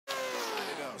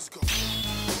Let's go.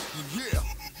 Yeah.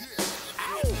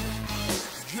 Ow.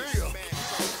 Yeah.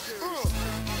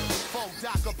 Phone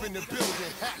Dogg up in the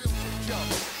building. Yo.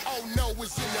 Oh no,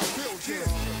 it's in the building.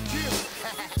 Yeah.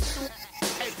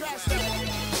 Hey, pass that.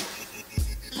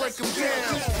 Break them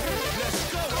down.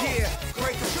 Let's go. Yeah,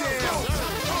 break them down.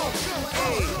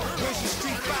 Hey, where's your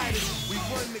street fighters? We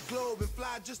run the globe and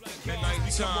fly just like at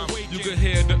night time. You can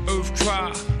hear the earth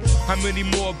cry. How many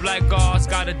more black guards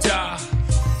gotta die?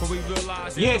 We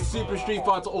realize yes, Super Street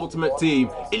Fighter Ultimate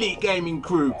Team, Elite Gaming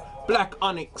Crew, Black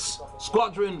Onyx,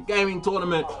 Squadron Gaming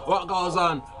Tournament. What goes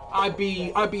on? I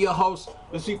be your host,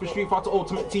 the Super Street Fighter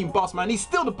Ultimate Team boss man. He's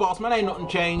still the boss man, ain't nothing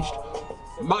changed.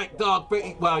 Mike Dogg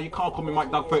 30, well, you can't call me Mike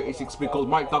Dogg 36 because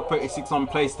Mike Dogg 36 on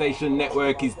PlayStation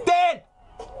Network is dead!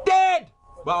 Dead!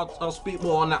 But I'll speak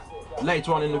more on that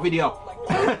later on in the video.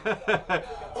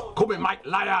 Call me Mike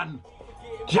Lion.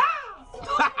 Ja!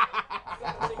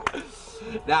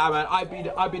 Nah man, I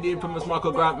be the infamous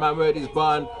Michael Grant man, word is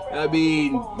born. I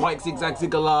mean Mike Zigzag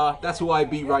Ziggler, that's who I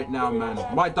be right now man.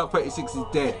 Mike Dogg 36 is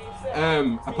dead.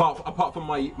 Apart from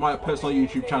my personal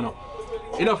YouTube channel.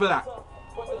 Enough of that.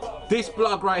 This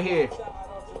blog right here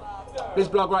is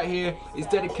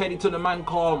dedicated to the man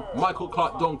called Michael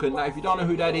Clarke Duncan. Now if you don't know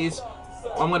who that is,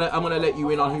 I'm gonna let you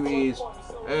in on who he is.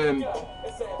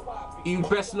 He's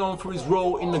best known for his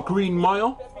role in the Green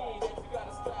Mile.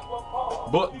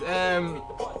 But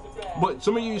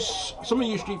some of you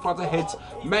Street Fighter heads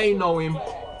may know him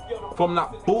from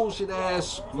that bullshit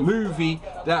ass movie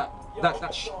that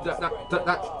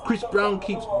Chris Brown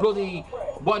keeps bloody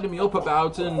winding me up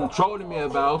about and trolling me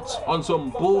about on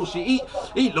some bullshit.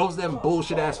 He loves them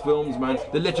bullshit ass films, man.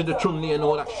 The Legend of Chun-Li and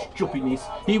all that stupidness.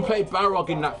 He played Balrog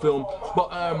in that film,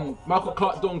 but Michael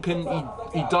Clarke Duncan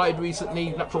he died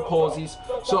recently, natural causes.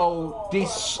 So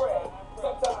this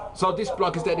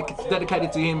blog is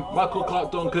dedicated to him. Michael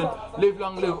Clarke Duncan, live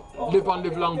long,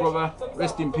 live long, brother.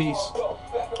 Rest in peace.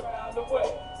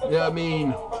 Yeah, I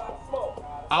mean,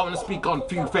 I want to speak on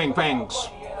few things.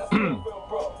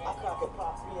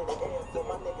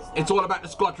 It's all about the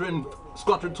Squadron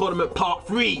Tournament Part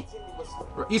 3.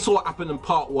 You saw what happened in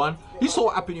Part 1. You saw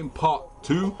what happened in Part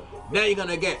 2. Now you're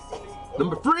gonna get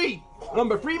number 3.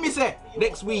 Number 3, me say,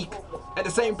 next week at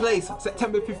the same place,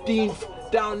 September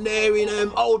 15th, down there in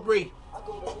Oldbury.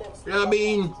 You know what I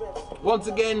mean? Once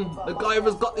again, the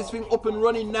Guyver's got this thing up and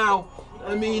running now.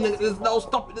 I mean, there's no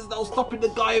stopping the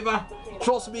Guyver.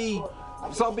 Trust me.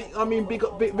 So I mean, big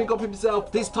up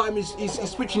himself. This time he's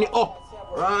switching it up,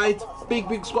 right?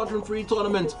 Big Squadron 3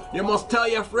 tournament. You must tell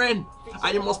your friend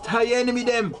and you must tell your enemy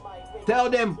them. Tell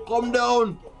them, come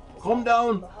down,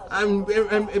 and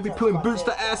be putting boots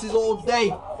to asses all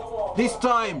day. This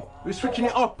time we're switching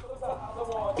it up.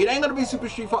 It ain't gonna be Super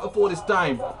Street Fighter 4 this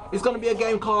time. It's gonna be a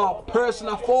game called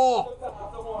Persona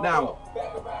 4. Now,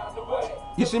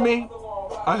 you see me?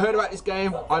 I heard about this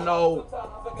game. I know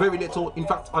very little. In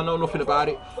fact, I know nothing about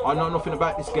it. I know nothing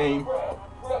about this game.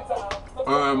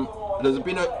 There's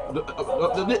been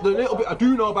the little bit I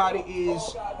do know about it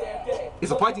is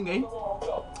it's a fighting game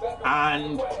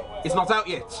and it's not out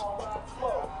yet.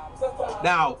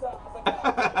 Now,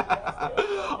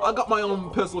 I got my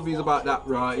own personal views about that,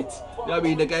 right? You know what I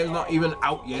mean? The game's not even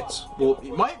out yet. Well,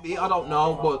 it might be, I don't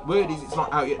know, but word is it's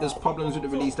not out yet. There's problems with the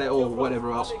release date or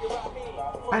whatever else.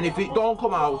 And if it don't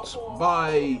come out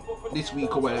by this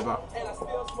week or whatever,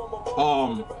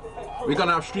 we're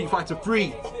gonna have Street Fighter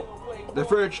 3, the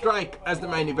Third Strike, as the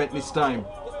main event this time.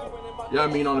 You know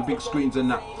what I mean? On the big screens and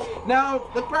that. Now,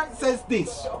 the Grant says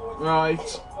this,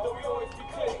 right?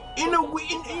 In a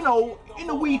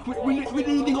week, we're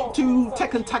leading up to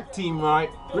Tekken Tag Team, right?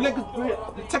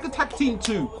 Tekken Tag Team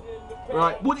 2,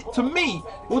 right? Would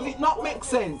it not make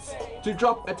sense to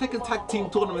drop a Tekken Tag Team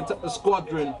tournament at the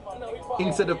Squadron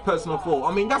instead of Persona 4?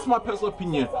 I mean, that's my personal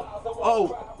opinion. We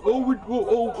want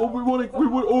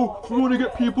to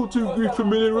get people to be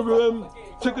familiar with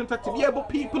Tekken Tag Team. Yeah, but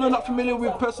people are not familiar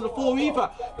with Persona 4 either.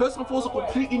 Persona 4 is a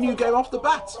completely new game off the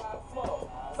bat.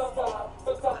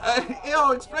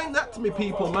 Explain that to me,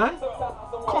 people, man.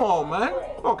 Come on, man.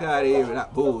 Fuck out of here with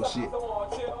that bullshit.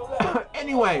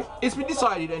 Anyway, it's been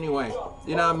decided anyway.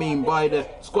 You know what I mean? By the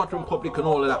Squadron public and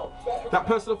all of that. That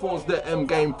Persona 4 is the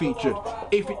game featured.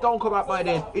 If it don't come out by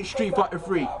then, it's Street Fighter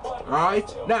 3.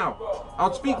 Alright? Now,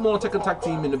 I'll speak more on Tekken Tag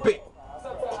Team in a bit.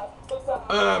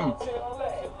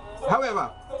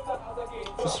 However,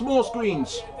 the small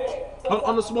screens,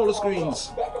 on the smaller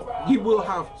screens, you will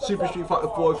have Super Street Fighter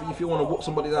 4 if you want to whoop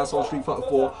somebody's ass on Street Fighter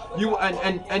 4.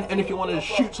 And if you want to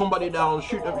shoot somebody down,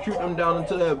 shoot them down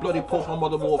until they're bloody pulp on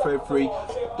Modern Warfare 3.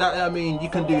 That, I mean, you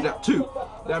can do that too.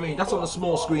 I mean, that's on the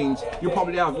small screens. You'll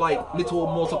probably have like little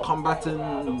Mortal Kombat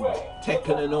and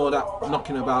Tekken and all that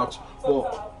knocking about.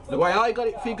 But the way I got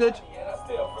it figured,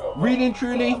 really and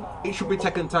truly, it should be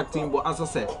Tekken Tag Team. But as I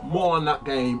said, more on that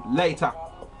game later.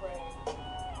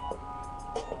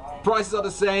 Prices are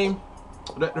the same.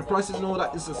 The prices and all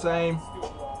that is the same.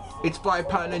 It's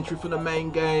 £5 entry for the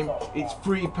main game. It's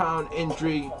 £3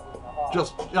 entry.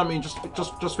 Just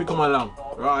come along,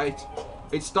 right?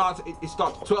 It starts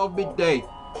 12 midday.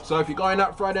 So if you're going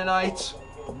out Friday night,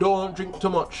 don't drink too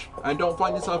much and don't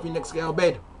find yourself in next girl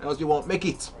bed, else you won't make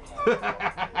it.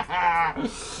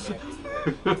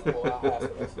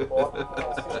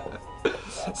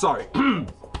 Sorry. I'm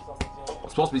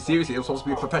supposed to be serious here. I'm supposed to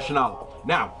be a professional.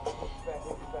 Now,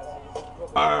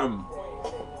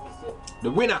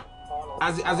 the winner,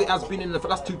 as it has been in the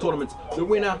last 2 tournaments, the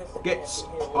winner gets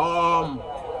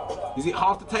is it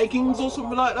half the takings or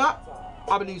something like that?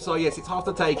 I believe so. Yes, it's half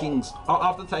the takings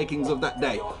of that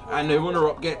day, and the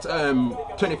runner-up gets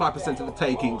 25% of the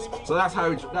takings. So that's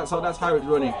how it's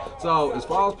running. So as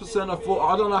far as Persona 4,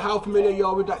 I don't know how familiar you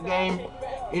are with that game.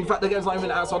 In fact, the game's not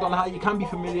even out, so I don't know how you can be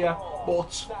familiar,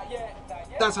 but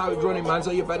that's how it's running, man.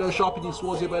 So you better sharpen your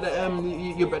swords. You better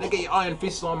get your iron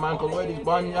fists on, man. Cause where this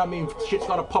bun, I mean, shit's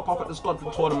gotta pop up at the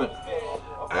Squadron tournament.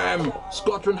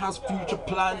 Squadron has future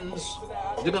plans.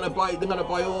 They're gonna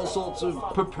buy all sorts of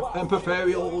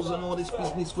peripherals and all this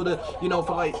business for the, you know,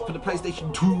 for the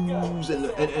PlayStation 2s and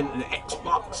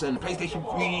Xbox and PlayStation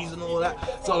 3s and all that.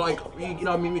 So like, you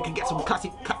know what I mean, we can get some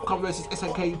classic Capcom versus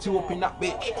SNK 2 up in that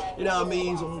bitch. You know what I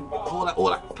mean, some all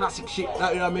that classic shit.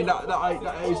 That, you know what I mean, that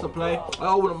I used to play.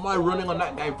 I wouldn't mind running on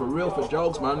that game for real, for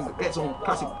jokes, man. Get some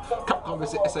classic Capcom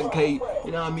versus SNK.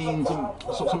 You know what I mean, some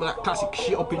of that classic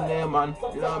shit up in there, man.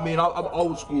 You know what I mean, I'm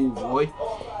old school, boy.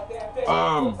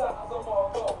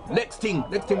 Next thing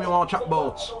we want to chat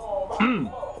about.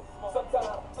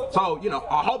 So, you know,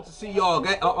 I hope to see y'all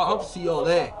I hope to see y'all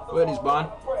there. Where is man?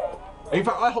 In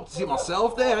fact, I hope to see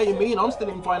myself there. How you mean? I'm still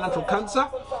in financial cancer.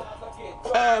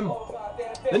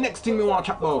 The next thing we want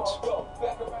to chat about,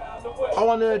 I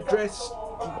want to address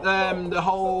the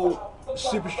whole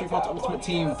Super Street Fighter Ultimate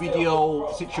Team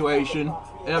video situation.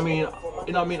 I mean,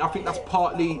 you know what I mean? I think that's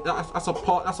partly due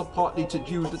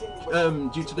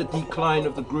to the decline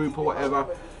of the group or whatever.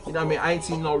 You know what I mean? I ain't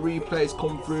seen no replays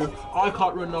come through. I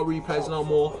can't run no replays no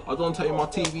more. I don't tell you, my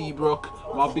TV broke.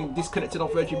 I've been disconnected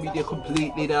off Virgin Media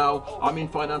completely now. I'm in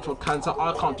financial cancer.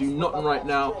 I can't do nothing right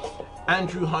now.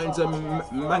 Andrew Hines and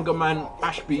Manga Man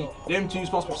Ashby, them two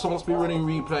supposed to be running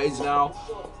replays now.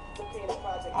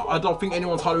 I don't think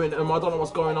anyone's hollering at them. I don't know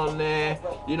what's going on there.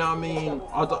 You know what I mean?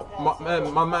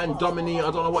 My man Dominique, I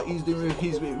don't know what he's doing with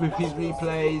his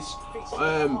replays.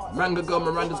 Manga Girl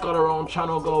Miranda's got her own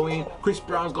channel going. Chris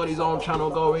Brown's got his own channel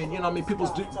going. You know what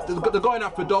I mean? They're going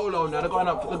out for Dolo now. They're going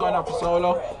out for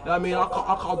solo. You know what I mean? I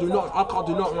can't do nothing. I can't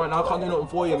do nothing right now. I can't do nothing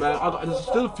for you, man. There's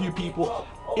still a few people,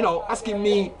 you know, asking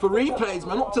me for replays,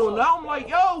 man. Up till now, I'm like,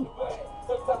 yo.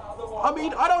 I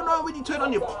mean, I don't know when you turn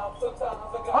on your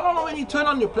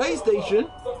PlayStation.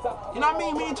 You know what I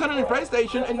mean? When you turn on your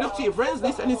PlayStation and look to your friends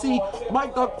list and you see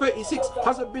Mike Dogg 36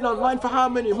 hasn't been online for how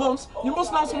many months, you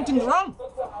must know something's wrong.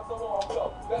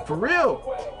 For real.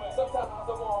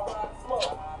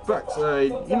 Facts,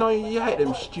 you know, you hate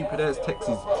them stupid ass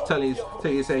texts tell you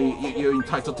say you're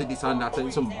entitled to this and that,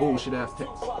 and some bullshit ass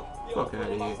texts. Fuck out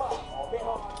of here.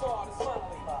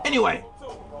 Anyway.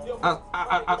 As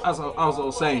I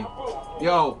was saying,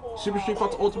 yo, Super Street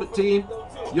Fighter Ultimate Team,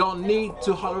 y'all need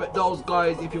to holler at those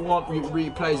guys if you want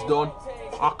replays done.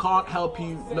 I can't help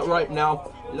you right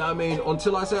now. You know what I mean?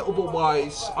 Until I say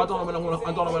otherwise, I don't know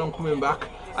when I'm coming back,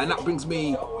 and that brings me,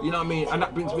 you know what I mean? And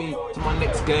that brings me to my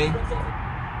next game.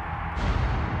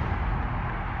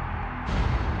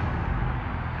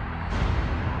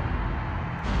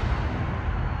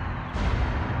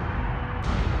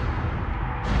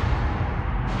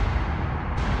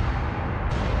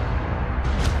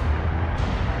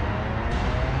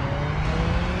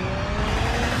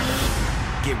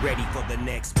 Get ready for the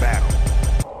next battle.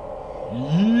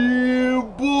 Yeah,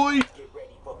 boy. Get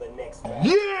ready for the next battle.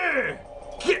 Yeah.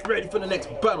 Get ready for the next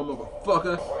battle,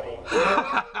 motherfucker.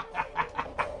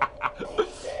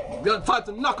 Got time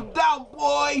to knock him down,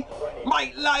 boy.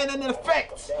 Mike Lion in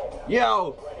effect.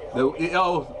 Yo,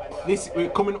 we're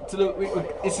coming up to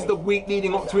this is the week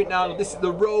leading up to it now. This is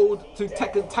the road to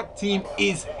Tekken Tag Team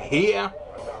is here.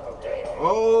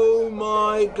 Oh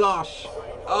my gosh.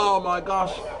 Oh my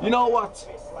gosh. You know what?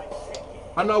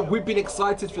 I know we've been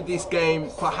excited for this game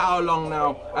for how long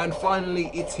now, and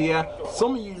finally it's here.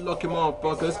 Some of you lucky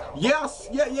motherfuckers. Yes,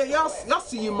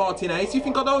 see you, Martin Ace. You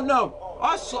think I don't know?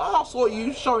 I saw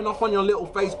you showing off on your little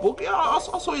Facebook. Yeah, I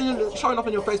saw you showing off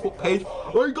on your Facebook page.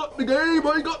 I got the game,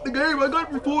 I got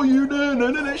it before you.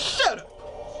 No. Shut up.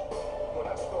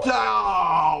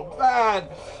 Oh, man.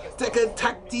 Tekken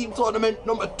Tag Team Tournament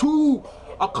number 2.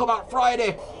 I'll come out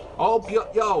Friday. I hope you,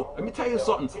 yo, let me tell you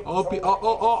something. I hope you got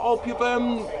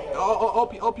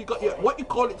your, what you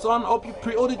call it, son. I hope you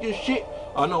pre-ordered your shit.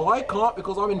 I know I can't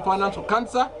because I'm in financial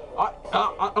cancer.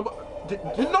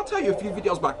 Didn't I tell you a few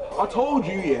videos back? I told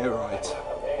you, yeah, right.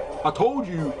 I told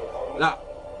you that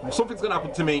something's gonna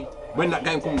happen to me when that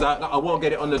game comes out. That I won't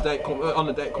get it on the date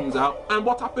it comes out. And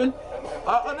what happened?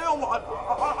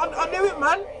 I knew it,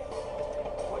 man.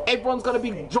 Everyone's gonna be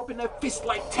dropping their fists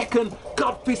like Tekken,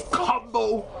 God fist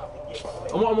combo.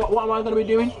 And what am I gonna be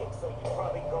doing?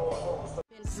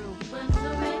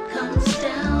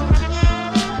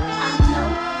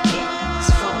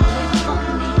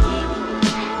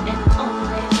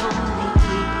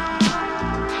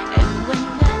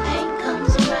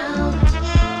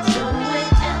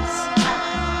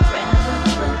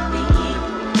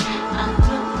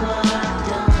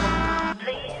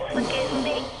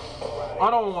 I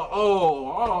don't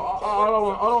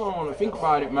want to think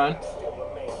about it, man.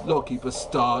 Lucky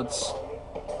bastards.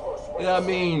 You know what I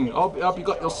mean? I hope you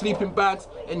got your sleeping bags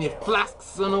and your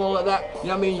flasks and all of that. You know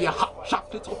what I mean? Your hot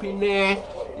chocolate up in there.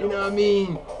 You know what I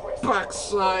mean?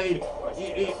 Backside.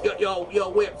 You're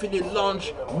waiting for your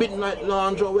lunch, midnight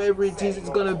lunch or whatever it is it's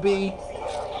gonna be.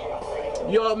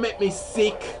 Y'all make me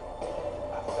sick.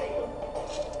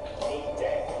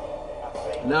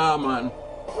 Nah, man.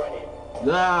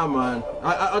 Nah, man.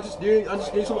 I just knew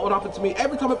something would happen to me.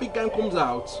 Every time a big game comes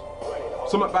out,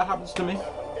 something bad happens to me.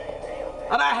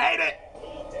 And I hate it!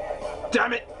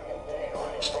 Damn it!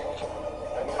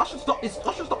 I should stop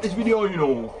this video, you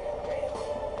know.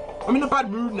 I'm in a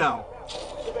bad mood now.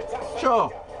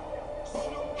 Sure.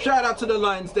 Shout out to the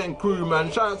Lions Den crew, man.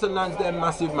 Shout out to the Lions Den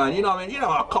massive, man. You know what I mean? You know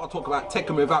I can't talk about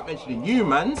Tekken without mentioning you,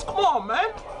 man. Come on,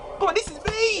 man. Come on, this is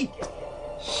me.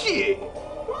 Shit.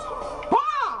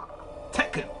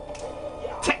 Tekken,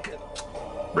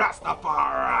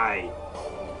 Rastafari.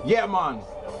 Yeah, man.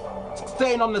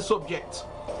 Staying on the subject.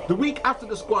 The week after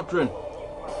the squadron,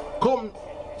 come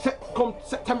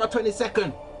September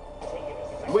 22nd,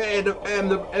 where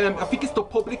I think it's the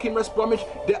public in West Bromwich.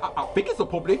 I think it's the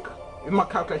public, if my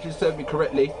calculations serve me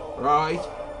correctly, right?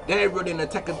 They're running a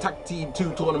Tekken Tag Team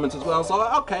 2 tournament as well. So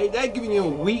okay, they're giving you a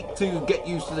week to get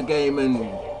used to the game and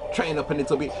train up a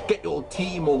little bit, get your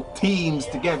team or teams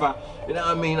together, you know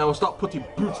what I mean? I will start putting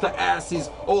boots to asses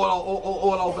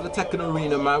all over the Tekken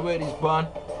arena, man. Where is Bun?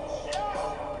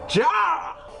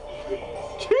 Ja!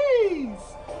 Jeez!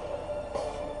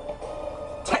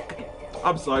 Tekken!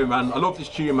 I'm sorry, man. I love this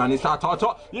tune, man. It's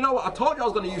you know what? I told you I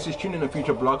was going to use this tune in a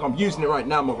future blog. I'm using it right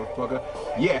now, motherfucker.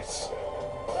 Yes.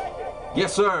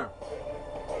 Yes, sir.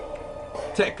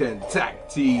 Tekken Tag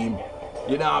Team.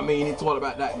 You know what I mean? It's all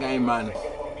about that game, man.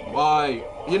 Why?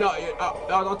 You know,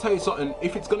 I'll tell you something.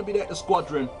 If it's gonna be there at the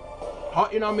squadron,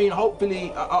 you know what I mean?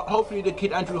 Hopefully the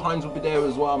kid Andrew Hines will be there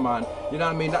as well, man. You know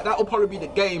what I mean? That'll probably be the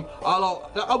game. That'll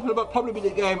probably be the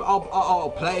game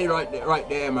I'll play right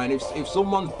there, man. If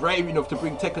someone's brave enough to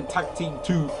bring Tekken Tag Team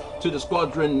 2 to the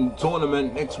squadron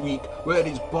tournament next week, where it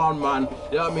is born, man.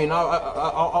 You know what I mean?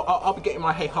 I'll be getting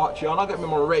my Hey Archie on. I'll get me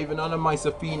my Raven on and my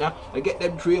Safina and get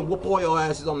them three and whoop all your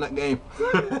asses on that game.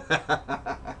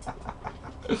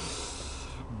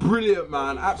 Brilliant,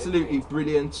 man. Absolutely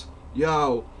brilliant.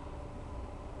 Yo,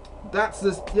 that's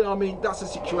the, you know what I mean, that's the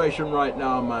situation right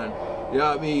now, man. You know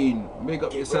what I mean? Make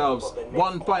up yourselves.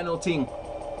 One final thing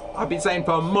I've been saying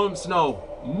for months now,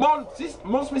 months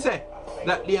me say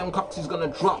that Liam Cox is gonna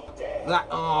drop that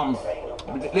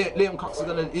Liam Cox is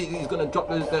he's gonna drop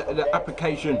the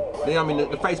application, you know what I mean,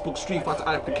 the Facebook Street Fighter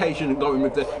application, going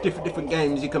with the different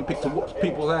games you can pick to whoop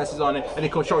people's asses on it, and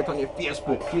you can show it on your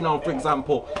Facebook. You know, for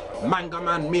example, Manga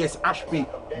Man Mace Ashby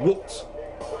whooped.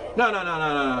 No.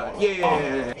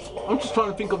 Yeah. I'm just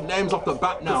trying to think of names off the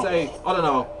bat now. Say, I don't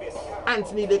know,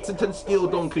 Anthony Lexington Steel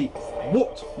Donkey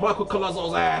whooped Michael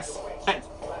Colazzo's ass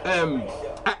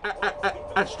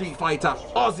at Street Fighter.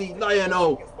 Ozzy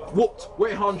Lionel whooped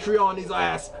Rehan Triani's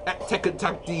ass at Tekken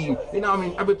Tag Team. You know what I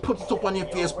mean? I will put it up on your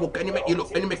Facebook and it make you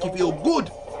look and it make you feel good.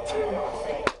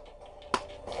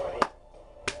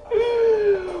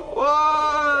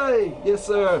 Why? Yes,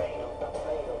 sir.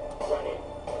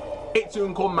 It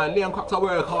soon come, man. Liam Cox, I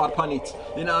work hard upon it.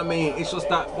 You know what I mean? It's just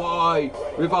that, boy,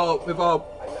 with our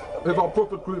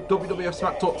proper group, WWF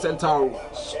Smack Talk Center,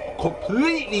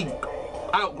 completely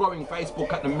outgrowing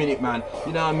Facebook at the minute, man.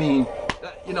 You know what I mean?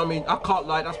 you know what I mean, I can't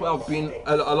lie, that's where I've been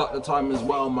a lot of the time as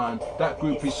well, man. That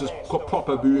group is just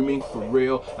proper booming, for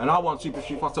real. And I want Super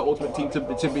Street Fighter Ultimate Team to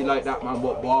be like that, man,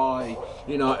 but why?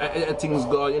 You know, things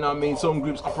go, you know what I mean, some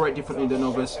groups operate differently than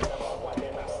others.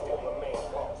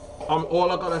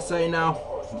 All I gotta say now,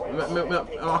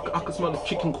 I can smell the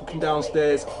chicken cooking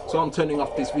downstairs, so I'm turning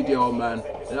off this video, man.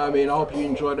 You know what I mean? I hope you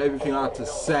enjoyed everything I had to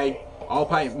say. I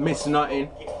hope I ain't missed nothing.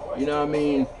 You know what I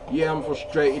mean? Yeah, I'm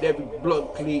frustrated. Every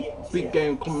blood clique, big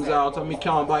game comes out, and we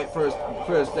can't buy it first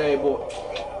day, but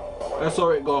that's how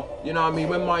it go. You know what I mean?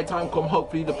 When my time come,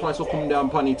 hopefully the price will come down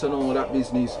on it and all that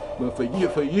business. But for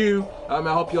you, I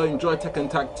hope you all enjoy Tekken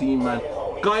Tag Team, man.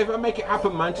 Guys, if I make it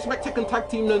happen, man, just make Tekken Tag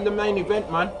Team the main event,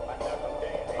 man.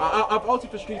 I've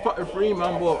voted for Street Fighter 3,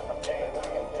 man, but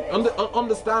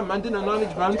understand, man, didn't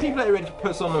acknowledge, man. People ain't ready for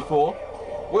Persona 4.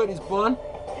 Word is born.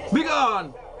 Be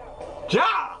gone!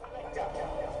 Ja!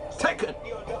 Tekken!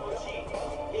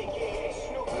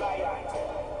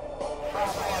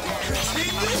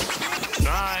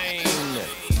 Nine.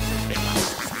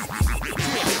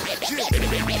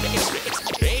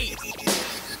 8.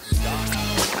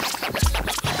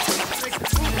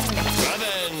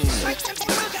 7, 6,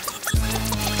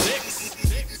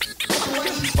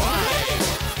 5,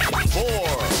 4,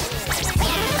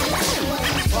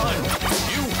 1,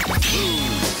 you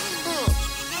lose.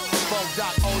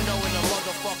 Dogg, oh no, in the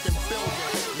motherfucking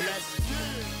building.